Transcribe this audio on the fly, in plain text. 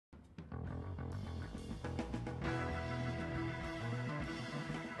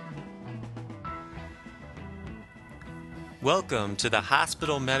Welcome to the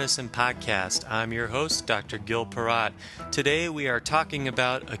Hospital Medicine Podcast. I'm your host, Dr. Gil Parat. Today we are talking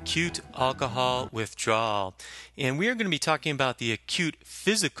about acute alcohol withdrawal. And we are going to be talking about the acute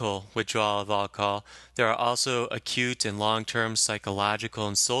physical withdrawal of alcohol. There are also acute and long-term psychological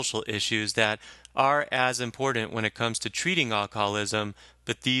and social issues that are as important when it comes to treating alcoholism,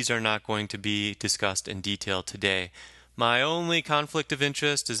 but these are not going to be discussed in detail today. My only conflict of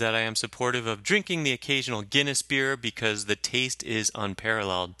interest is that I am supportive of drinking the occasional Guinness beer because the taste is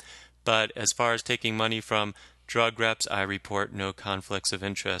unparalleled. But as far as taking money from drug reps, I report no conflicts of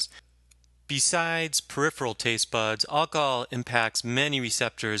interest. Besides peripheral taste buds, alcohol impacts many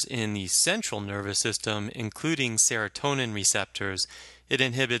receptors in the central nervous system, including serotonin receptors. It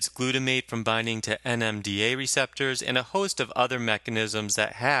inhibits glutamate from binding to NMDA receptors and a host of other mechanisms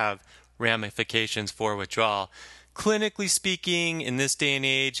that have ramifications for withdrawal. Clinically speaking, in this day and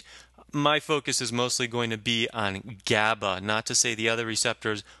age, my focus is mostly going to be on GABA. Not to say the other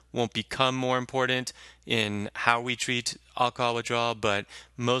receptors won't become more important in how we treat alcohol withdrawal, but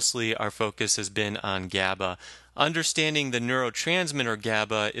mostly our focus has been on GABA. Understanding the neurotransmitter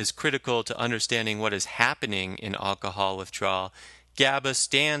GABA is critical to understanding what is happening in alcohol withdrawal. GABA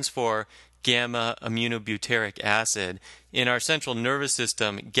stands for gamma aminobutyric acid. In our central nervous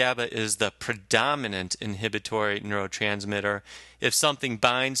system, GABA is the predominant inhibitory neurotransmitter. If something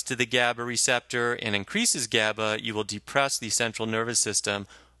binds to the GABA receptor and increases GABA, you will depress the central nervous system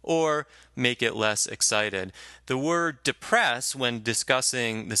or make it less excited. The word depress, when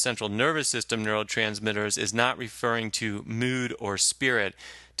discussing the central nervous system neurotransmitters, is not referring to mood or spirit.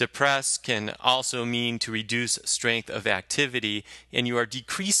 Depress can also mean to reduce strength of activity, and you are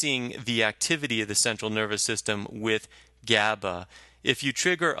decreasing the activity of the central nervous system with GABA. If you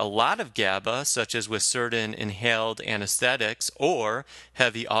trigger a lot of GABA, such as with certain inhaled anesthetics or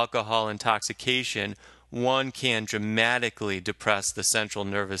heavy alcohol intoxication, one can dramatically depress the central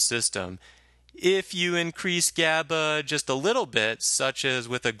nervous system. If you increase GABA just a little bit, such as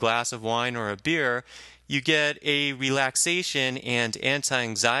with a glass of wine or a beer, you get a relaxation and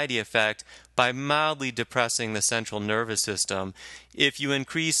anti-anxiety effect by mildly depressing the central nervous system. If you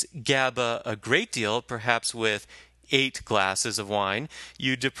increase GABA a great deal, perhaps with 8 glasses of wine,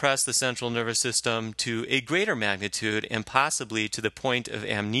 you depress the central nervous system to a greater magnitude and possibly to the point of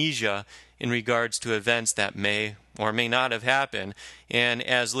amnesia in regards to events that may or may not have happened. And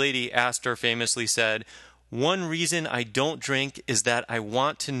as Lady Astor famously said, "One reason I don't drink is that I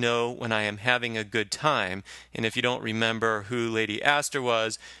want to know when I am having a good time." And if you don't remember who Lady Astor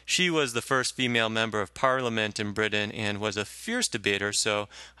was, she was the first female member of Parliament in Britain and was a fierce debater, so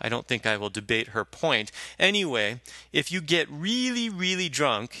I don't think I will debate her point. Anyway, if you get really, really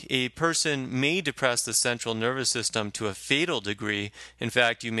drunk, a person may depress the central nervous system to a fatal degree. In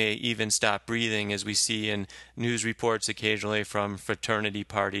fact, you may even stop breathing, as we see in news reports occasionally from fraternity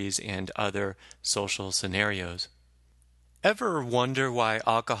parties and other social scenarios. Ever wonder why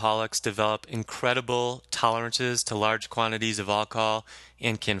alcoholics develop incredible tolerances to large quantities of alcohol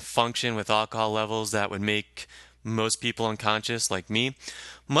and can function with alcohol levels that would make most people unconscious, like me?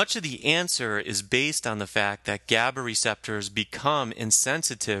 Much of the answer is based on the fact that GABA receptors become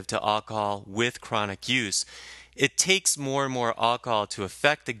insensitive to alcohol with chronic use. It takes more and more alcohol to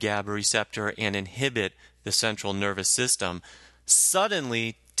affect the GABA receptor and inhibit the central nervous system.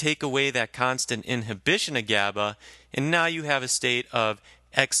 Suddenly, take away that constant inhibition of GABA, and now you have a state of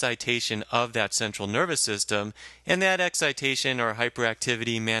excitation of that central nervous system, and that excitation or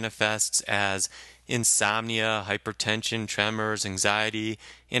hyperactivity manifests as insomnia, hypertension, tremors, anxiety,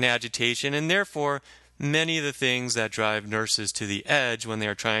 and agitation, and therefore many of the things that drive nurses to the edge when they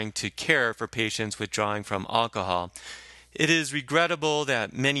are trying to care for patients withdrawing from alcohol. It is regrettable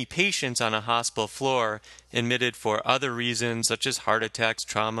that many patients on a hospital floor, admitted for other reasons such as heart attacks,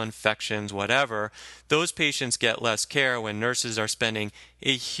 trauma, infections, whatever, those patients get less care when nurses are spending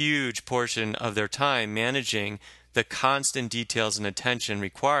a huge portion of their time managing the constant details and attention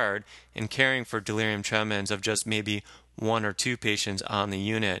required in caring for delirium tremens of just maybe 1 or 2 patients on the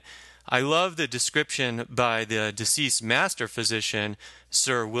unit. I love the description by the deceased master physician,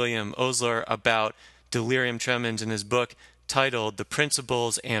 Sir William Osler, about delirium tremens in his book titled The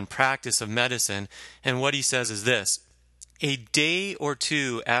Principles and Practice of Medicine, and what he says is this: a day or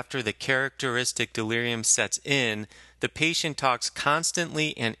two after the characteristic delirium sets in, the patient talks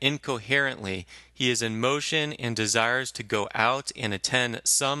constantly and incoherently. He is in motion and desires to go out and attend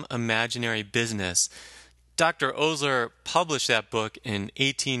some imaginary business. Dr. Osler published that book in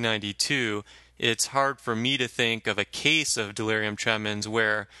 1892. It's hard for me to think of a case of delirium tremens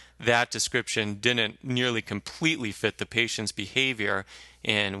where that description didn't nearly completely fit the patient's behavior,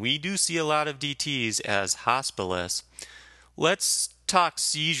 and we do see a lot of DTs as hospitalists. Let's talk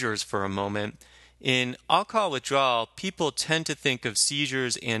seizures for a moment. In alcohol withdrawal, people tend to think of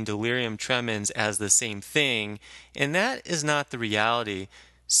seizures and delirium tremens as the same thing, and that is not the reality.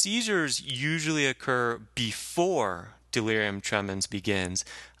 Seizures usually occur before delirium tremens begins.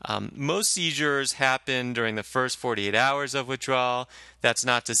 Most seizures happen during the first 48 hours of withdrawal. That's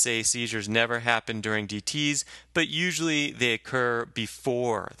not to say seizures never happen during DTs, but usually they occur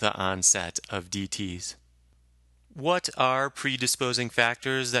before the onset of DTs. What are predisposing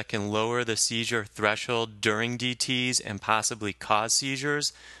factors that can lower the seizure threshold during DTs and possibly cause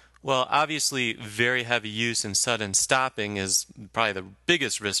seizures? Well, obviously, very heavy use and sudden stopping is probably the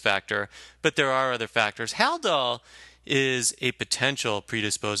biggest risk factor, but there are other factors. Haldol is a potential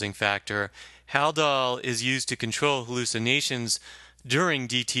predisposing factor. Haldol is used to control hallucinations during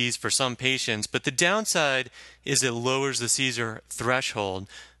DTs for some patients, but the downside is it lowers the seizure threshold.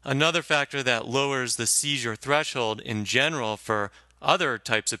 Another factor that lowers the seizure threshold in general for other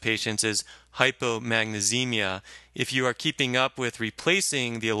types of patients is hypomagnesemia. If you are keeping up with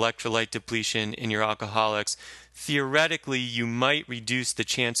replacing the electrolyte depletion in your alcoholics, theoretically you might reduce the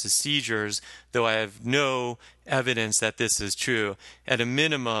chance of seizures, though I have no evidence that this is true. At a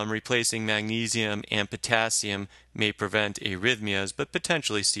minimum, replacing magnesium and potassium may prevent arrhythmias, but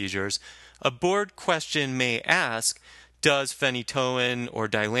potentially seizures. A board question may ask, does phenytoin or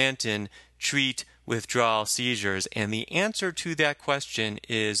Dilantin treat withdrawal seizures? And the answer to that question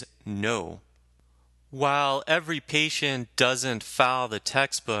is no. While every patient doesn't follow the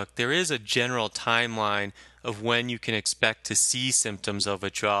textbook, there is a general timeline of when you can expect to see symptoms of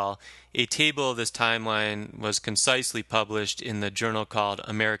withdrawal. A table of this timeline was concisely published in the journal called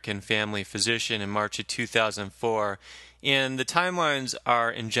American Family Physician in March of 2004, and the timelines are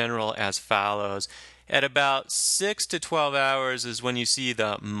in general as follows. At about 6 to 12 hours is when you see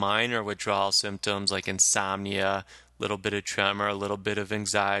the minor withdrawal symptoms like insomnia, a little bit of tremor, a little bit of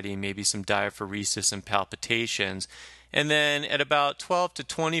anxiety, maybe some diaphoresis and palpitations. And then at about 12 to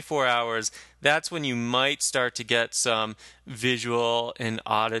 24 hours, that's when you might start to get some visual and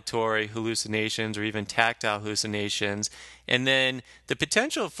auditory hallucinations or even tactile hallucinations. And then the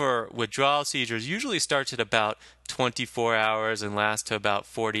potential for withdrawal seizures usually starts at about 24 hours and lasts to about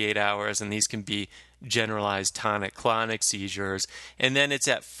 48 hours, and these can be generalized tonic-clonic seizures. And then it's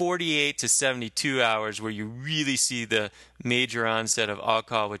at 48 to 72 hours where you really see the major onset of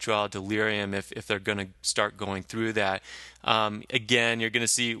alcohol withdrawal delirium if they're going to start going through that. Again, you're going to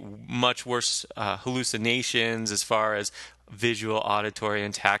see much worse hallucinations as far as visual, auditory,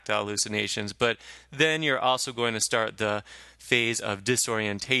 and tactile hallucinations, but then you're also going to start the phase of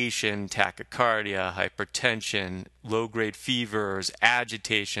disorientation, tachycardia, hypertension, low-grade fevers,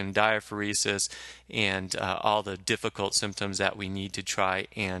 agitation, diaphoresis, and all the difficult symptoms that we need to try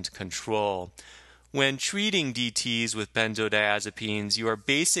and control. When treating DTs with benzodiazepines, you are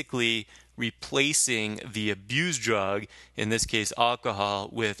basically replacing the abused drug, in this case alcohol,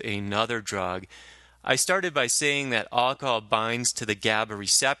 with another drug. I started by saying that alcohol binds to the GABA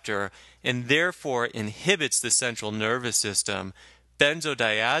receptor and therefore inhibits the central nervous system.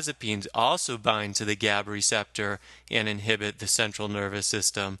 Benzodiazepines also bind to the GABA receptor and inhibit the central nervous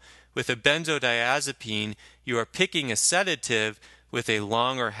system. With a benzodiazepine, you are picking a sedative with a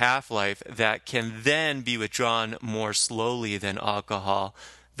longer half-life that can then be withdrawn more slowly than alcohol.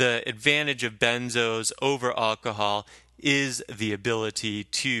 The advantage of benzos over alcohol is the ability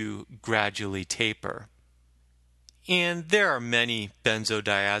to gradually taper. And there are many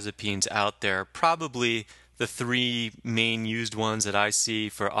benzodiazepines out there. Probably the three main used ones that I see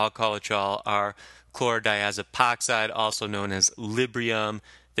for alcohol withdrawal are chlordiazepoxide, also known as Librium.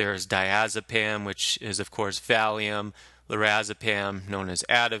 There's diazepam, which is of course Valium, lorazepam, known as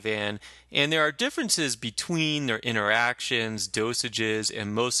Ativan, and there are differences between their interactions, dosages,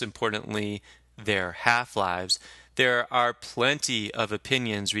 and most importantly, their half-lives. There are plenty of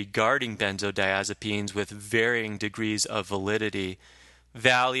opinions regarding benzodiazepines with varying degrees of validity.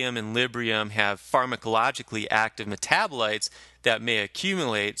 Valium and Librium have pharmacologically active metabolites that may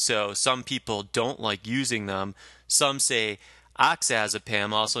accumulate, so some people don't like using them. Some say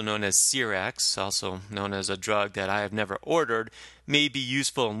oxazepam, also known as Cirex, also known as a drug that I have never ordered, may be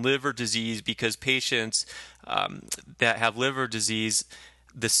useful in liver disease because patients that have liver disease,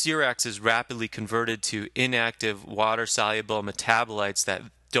 the Cirex is rapidly converted to inactive water-soluble metabolites that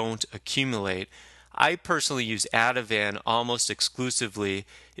don't accumulate. I personally use Ativan almost exclusively.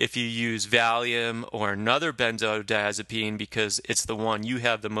 If you use Valium or another benzodiazepine because it's the one you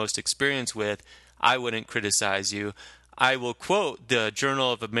have the most experience with, I wouldn't criticize you. I will quote the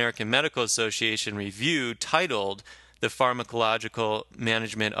Journal of American Medical Association review titled the Pharmacological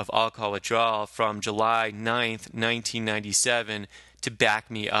Management of Alcohol Withdrawal from July 9th, 1997, to back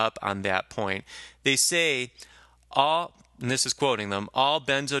me up on that point. They say, and this is quoting them, all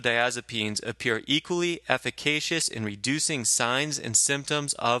benzodiazepines appear equally efficacious in reducing signs and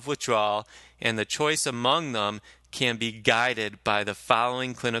symptoms of withdrawal, and the choice among them can be guided by the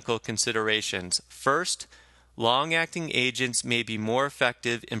following clinical considerations. First, long-acting agents may be more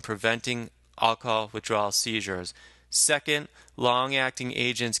effective in preventing alcohol withdrawal seizures. Second, long-acting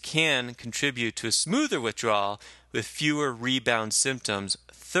agents can contribute to a smoother withdrawal with fewer rebound symptoms.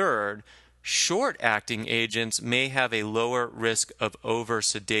 Third, short-acting agents may have a lower risk of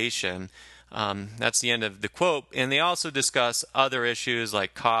over-sedation. That's the end of the quote. And they also discuss other issues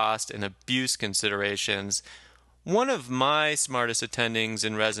like cost and abuse considerations. One of my smartest attendings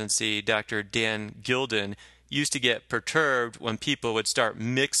in residency, Dr. Dan Gilden, used to get perturbed when people would start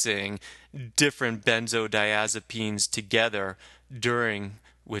mixing different benzodiazepines together during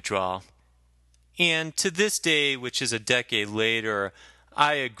withdrawal. And to this day, which is a decade later,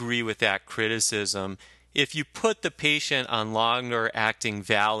 I agree with that criticism. If you put the patient on longer-acting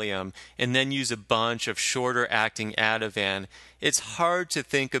Valium and then use a bunch of shorter-acting Ativan, it's hard to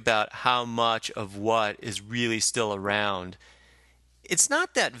think about how much of what is really still around. It's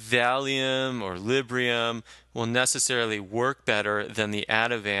not that Valium or Librium will necessarily work better than the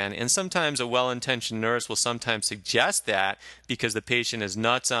Ativan, and sometimes a well-intentioned nurse will sometimes suggest that because the patient is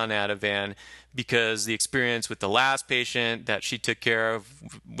nuts on Ativan, because the experience with the last patient that she took care of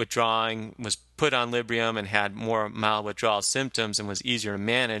withdrawing was put on Librium and had more mild withdrawal symptoms and was easier to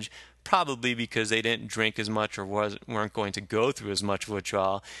manage, probably because they didn't drink as much or weren't going to go through as much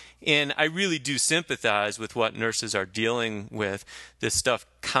withdrawal. And I really do sympathize with what nurses are dealing with, this stuff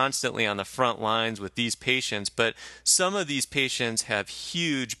constantly on the front lines with these patients. But some of these patients have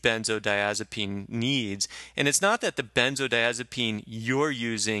huge benzodiazepine needs. And it's not that the benzodiazepine you're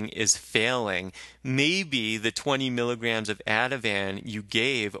using is failing. Maybe the 20 milligrams of Ativan you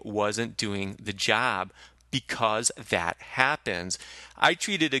gave wasn't doing the job, because that happens. I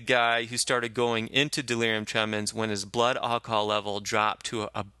treated a guy who started going into delirium tremens when his blood alcohol level dropped to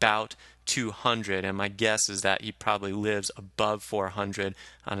about 200, and my guess is that he probably lives above 400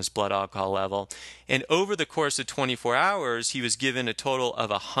 on his blood alcohol level. And over the course of 24 hours, he was given a total of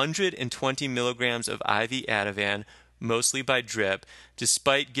 120 milligrams of IV Ativan, mostly by drip,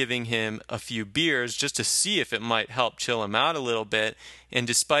 despite giving him a few beers just to see if it might help chill him out a little bit, and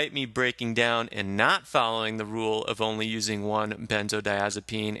despite me breaking down and not following the rule of only using one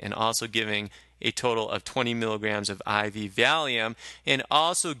benzodiazepine and also giving a total of 20 milligrams of IV Valium and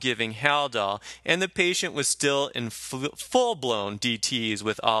also giving Haldol, and the patient was still in full-blown DTs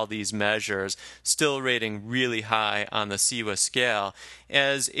with all these measures, still rating really high on the CIWA scale.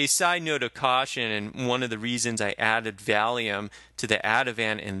 As a side note of caution, and one of the reasons I added Valium to the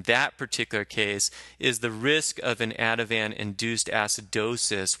Ativan in that particular case is the risk of an Ativan-induced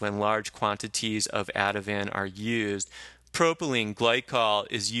acidosis when large quantities of Ativan are used. Propylene glycol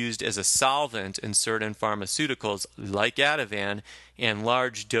is used as a solvent in certain pharmaceuticals like Ativan, and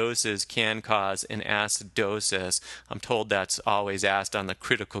large doses can cause an acidosis. I'm told that's always asked on the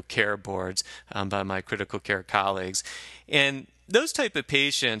critical care boards by my critical care colleagues. And those type of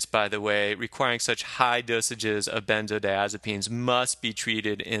patients, by the way, requiring such high dosages of benzodiazepines must be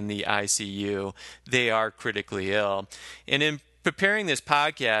treated in the ICU. They are critically ill. And in preparing this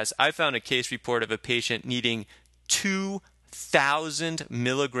podcast, I found a case report of a patient needing 2,000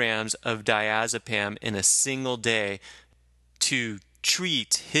 milligrams of diazepam in a single day to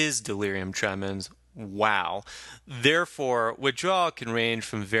treat his delirium tremens. Wow. Therefore, withdrawal can range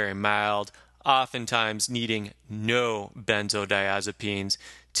from very mild, oftentimes needing no benzodiazepines,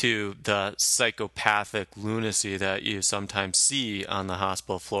 to the psychopathic lunacy that you sometimes see on the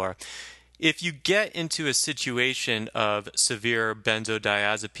hospital floor. If you get into a situation of severe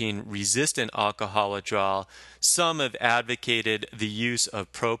benzodiazepine-resistant alcohol withdrawal, some have advocated the use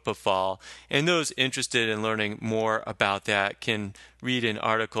of propofol, and those interested in learning more about that can read an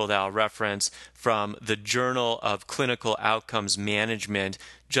article that I'll reference from the Journal of Clinical Outcomes Management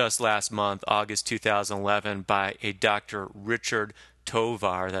just last month, August 2011, by a Dr. Richard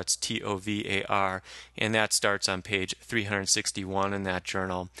Tovar, that's Tovar, and that starts on page 361 in that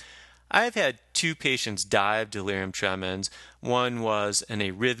journal. I've had two patients die of delirium tremens. One was an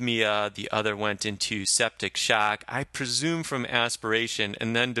arrhythmia, the other went into septic shock, I presume from aspiration,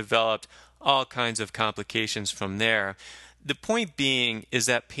 and then developed all kinds of complications from there. The point being is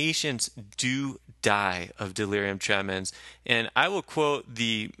that patients do die of delirium tremens, and I will quote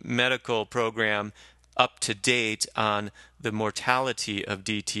the medical program up to date on the mortality of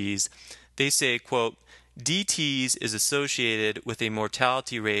DTs. They say, quote, DTs is associated with a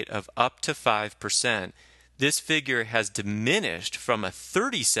mortality rate of up to 5%. This figure has diminished from a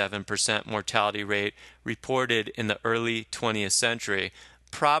 37% mortality rate reported in the early 20th century,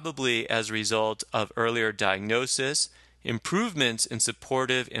 probably as a result of earlier diagnosis, improvements in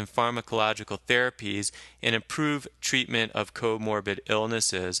supportive and pharmacological therapies, and improved treatment of comorbid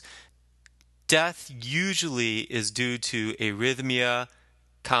illnesses. Death usually is due to arrhythmia,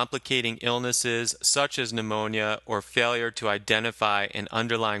 complicating illnesses such as pneumonia, or failure to identify an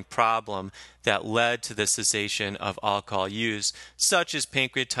underlying problem that led to the cessation of alcohol use, such as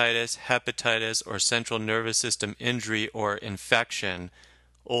pancreatitis, hepatitis, or central nervous system injury or infection.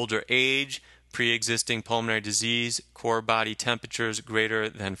 Older age, pre-existing pulmonary disease, core body temperatures greater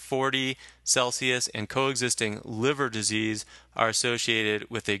than 40 Celsius, and coexisting liver disease are associated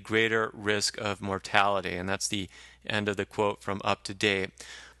with a greater risk of mortality. And that's the end of the quote from Up to Date.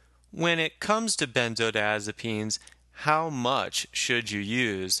 When it comes to benzodiazepines, how much should you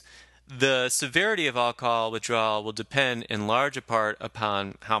use? The severity of alcohol withdrawal will depend in large part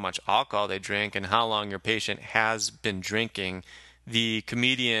upon how much alcohol they drink and how long your patient has been drinking. The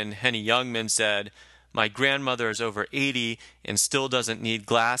comedian Henny Youngman said, "My grandmother is over 80 and still doesn't need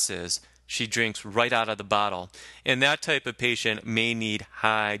glasses. She drinks right out of the bottle." And that type of patient may need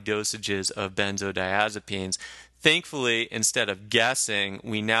high dosages of benzodiazepines. Thankfully, instead of guessing,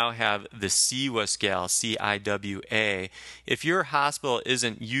 we now have the CIWA scale, CIWA. If your hospital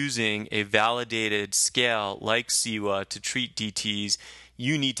isn't using a validated scale like CIWA to treat DTs,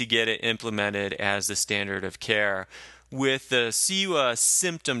 you need to get it implemented as the standard of care. With the CIWA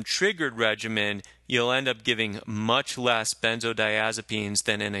symptom-triggered regimen, you'll end up giving much less benzodiazepines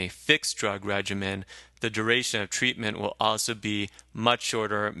than in a fixed drug regimen. The duration of treatment will also be much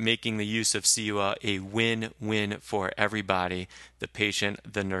shorter, making the use of CIWA a win-win for everybody: the patient,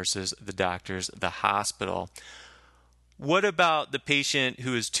 the nurses, the doctors, the hospital. What about the patient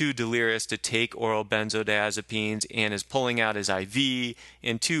who is too delirious to take oral benzodiazepines and is pulling out his IV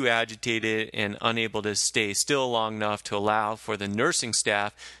and too agitated and unable to stay still long enough to allow for the nursing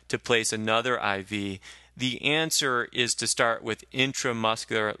staff to place another IV? The answer is to start with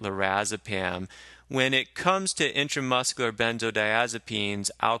intramuscular lorazepam. When it comes to intramuscular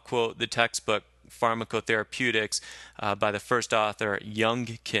benzodiazepines, I'll quote the textbook Pharmacotherapeutics by the first author,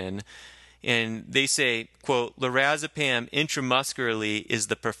 Youngkin. And they say, quote, "Lorazepam intramuscularly is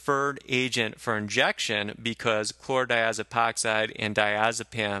the preferred agent for injection because chlordiazepoxide and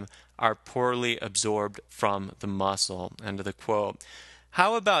diazepam are poorly absorbed from the muscle," end of the quote.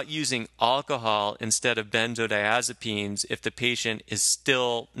 How about using alcohol instead of benzodiazepines if the patient is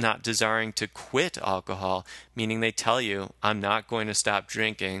still not desiring to quit alcohol, meaning they tell you, "I'm not going to stop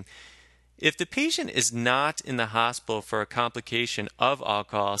drinking"? If the patient is not in the hospital for a complication of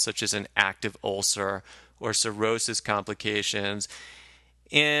alcohol, such as an active ulcer or cirrhosis complications,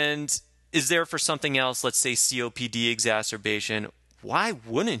 and is there for something else, let's say COPD exacerbation, why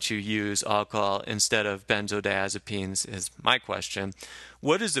wouldn't you use alcohol instead of benzodiazepines is my question.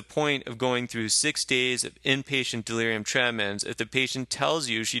 What is the point of going through 6 days of inpatient delirium tremens if the patient tells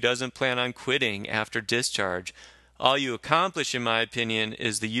you she doesn't plan on quitting after discharge? All you accomplish, in my opinion,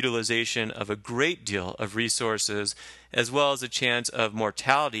 is the utilization of a great deal of resources, as well as a chance of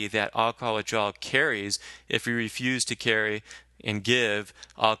mortality that alcohol withdrawal carries if you refuse to carry and give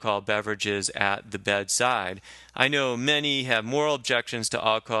alcohol beverages at the bedside. I know many have moral objections to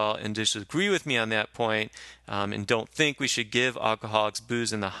alcohol and disagree with me on that point, and don't think we should give alcoholics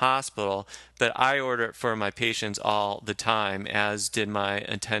booze in the hospital, but I order it for my patients all the time, as did my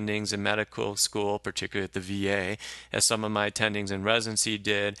attendings in medical school, particularly at the VA, as some of my attendings in residency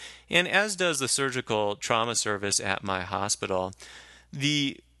did, and as does the surgical trauma service at my hospital.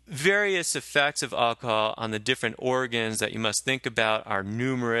 The various effects of alcohol on the different organs that you must think about are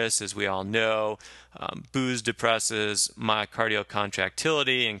numerous, as we all know. Booze depresses myocardial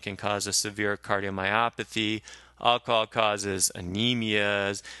contractility and can cause a severe cardiomyopathy. Alcohol causes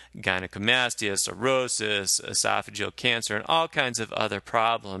anemias, gynecomastia, cirrhosis, esophageal cancer, and all kinds of other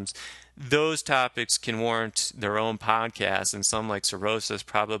problems. Those topics can warrant their own podcasts, and some, like cirrhosis,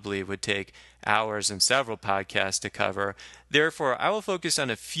 probably would take hours and several podcasts to cover. Therefore, I will focus on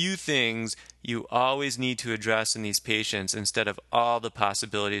a few things you always need to address in these patients instead of all the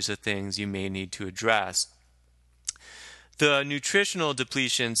possibilities of things you may need to address. The nutritional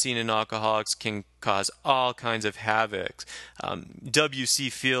depletion seen in alcoholics can cause all kinds of havoc. W.C.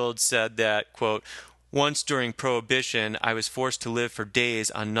 Fields said that, quote, Once during Prohibition, I was forced to live for days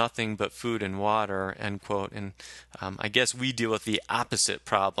on nothing but food and water, end quote. And I guess we deal with the opposite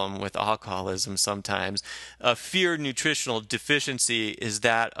problem with alcoholism sometimes. A feared nutritional deficiency is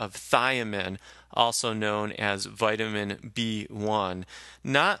that of thiamine, also known as vitamin B1.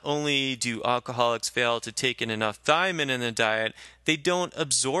 Not only do alcoholics fail to take in enough thiamine in the diet, they don't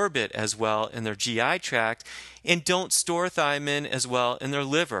absorb it as well in their GI tract and don't store thiamine as well in their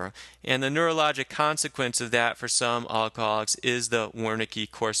liver. And the neurologic consequence of that for some alcoholics is the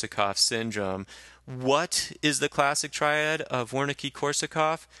Wernicke-Korsakoff syndrome. What is the classic triad of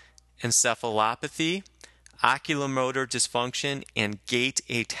Wernicke-Korsakoff? Encephalopathy, oculomotor dysfunction, and gait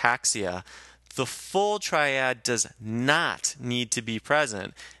ataxia. The full triad does not need to be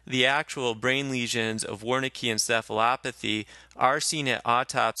present. The actual brain lesions of Wernicke encephalopathy are seen at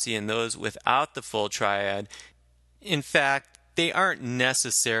autopsy in those without the full triad. In fact, they aren't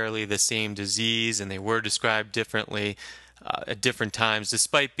necessarily the same disease, and they were described differently at different times,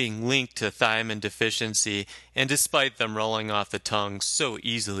 despite being linked to thiamine deficiency and despite them rolling off the tongue so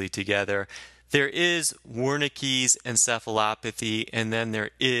easily together. There is Wernicke's encephalopathy, and then there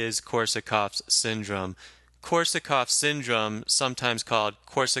is Korsakoff's syndrome. Korsakoff syndrome, sometimes called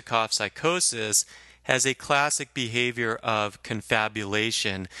Korsakoff psychosis, has a classic behavior of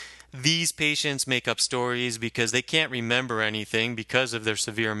confabulation. These patients make up stories because they can't remember anything because of their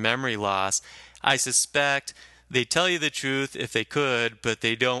severe memory loss. I suspect they tell you the truth if they could, but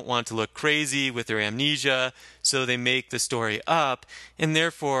they don't want to look crazy with their amnesia, so they make the story up, and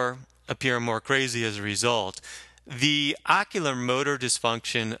therefore appear more crazy as a result. The ocular motor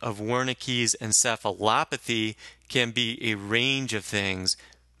dysfunction of Wernicke's encephalopathy can be a range of things,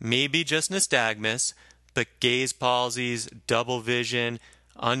 maybe just nystagmus, but gaze palsies, double vision,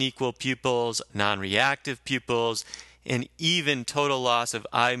 unequal pupils, non-reactive pupils, and even total loss of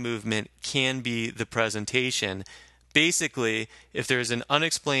eye movement can be the presentation. Basically, if there is an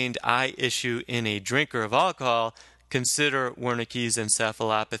unexplained eye issue in a drinker of alcohol, consider Wernicke's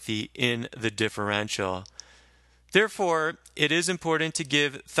encephalopathy in the differential. Therefore, it is important to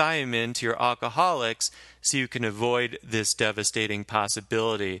give thiamine to your alcoholics so you can avoid this devastating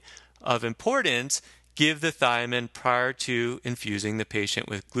possibility. Of importance, give the thiamine prior to infusing the patient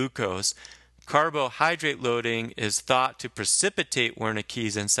with glucose. Carbohydrate loading is thought to precipitate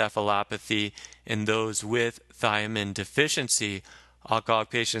Wernicke's encephalopathy in those with thiamine deficiency. Alcoholic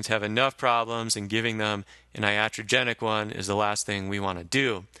patients have enough problems, and giving them an iatrogenic one is the last thing we want to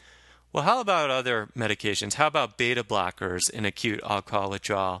do. Well, how about other medications? How about beta blockers in acute alcohol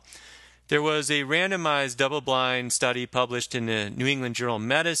withdrawal? There was a randomized double-blind study published in the New England Journal of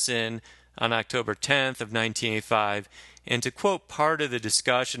Medicine on October 10th of 1985, and to quote part of the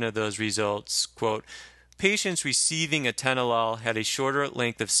discussion of those results, quote, patients receiving atenolol had a shorter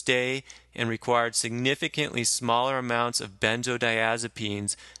length of stay and required significantly smaller amounts of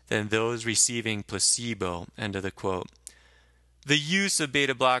benzodiazepines than those receiving placebo, end of the quote. The use of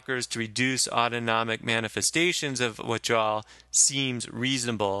beta blockers to reduce autonomic manifestations of withdrawal seems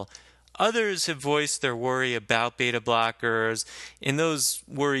reasonable. Others have voiced their worry about beta blockers, and those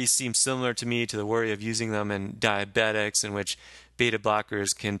worries seem similar to me to the worry of using them in diabetics, in which beta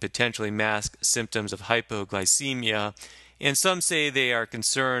blockers can potentially mask symptoms of hypoglycemia. And some say they are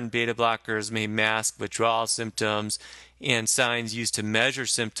concerned beta blockers may mask withdrawal symptoms and signs used to measure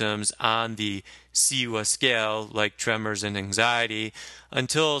symptoms on the CIWA scale, like tremors and anxiety.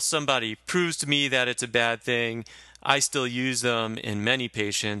 Until somebody proves to me that it's a bad thing, I still use them in many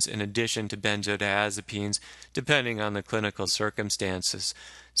patients in addition to benzodiazepines, depending on the clinical circumstances.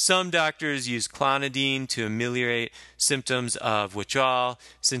 Some doctors use clonidine to ameliorate symptoms of withdrawal.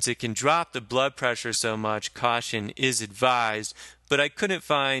 Since it can drop the blood pressure so much, caution is advised, but I couldn't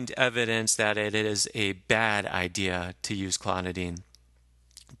find evidence that it is a bad idea to use clonidine.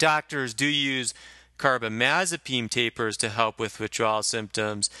 Doctors do use carbamazepine tapers to help with withdrawal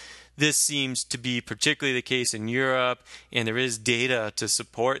symptoms. This seems to be particularly the case in Europe, and there is data to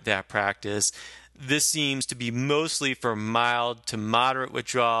support that practice. This seems to be mostly for mild to moderate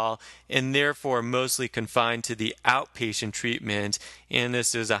withdrawal and therefore mostly confined to the outpatient treatment. And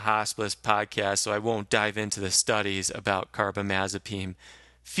this is a hospice podcast, so I won't dive into the studies about carbamazepine.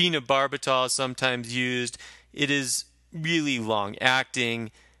 Phenobarbital is sometimes used. It is really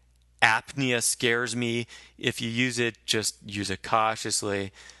long-acting. Apnea scares me. If you use it, just use it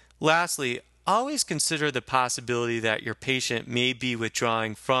cautiously. Lastly, always consider the possibility that your patient may be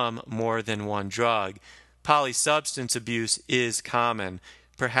withdrawing from more than one drug. Polysubstance abuse is common.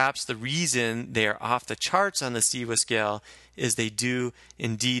 Perhaps the reason they are off the charts on the CIWA scale is they do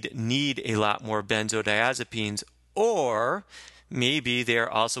indeed need a lot more benzodiazepines, or maybe they are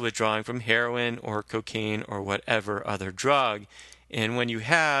also withdrawing from heroin or cocaine or whatever other drug. And when you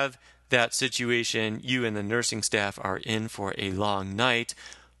have that situation, you and the nursing staff are in for a long night,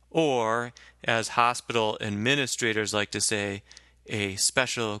 or, as hospital administrators like to say, a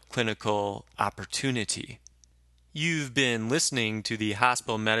special clinical opportunity. You've been listening to the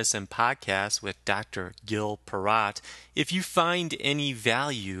Hospital Medicine Podcast with Dr. Gil Porat. If you find any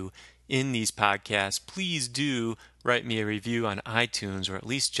value in these podcasts, please do write me a review on iTunes, or at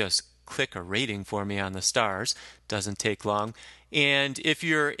least just click a rating for me on the stars. Doesn't take long. And if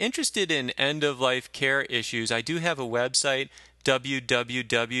you're interested in end-of-life care issues, I do have a website,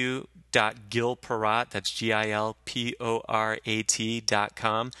 www.gilporat, that's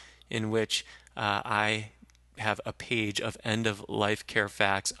GILPORAT.com, in which I have a page of end-of-life care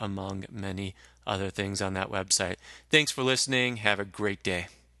facts among many other things on that website. Thanks for listening. Have a great day.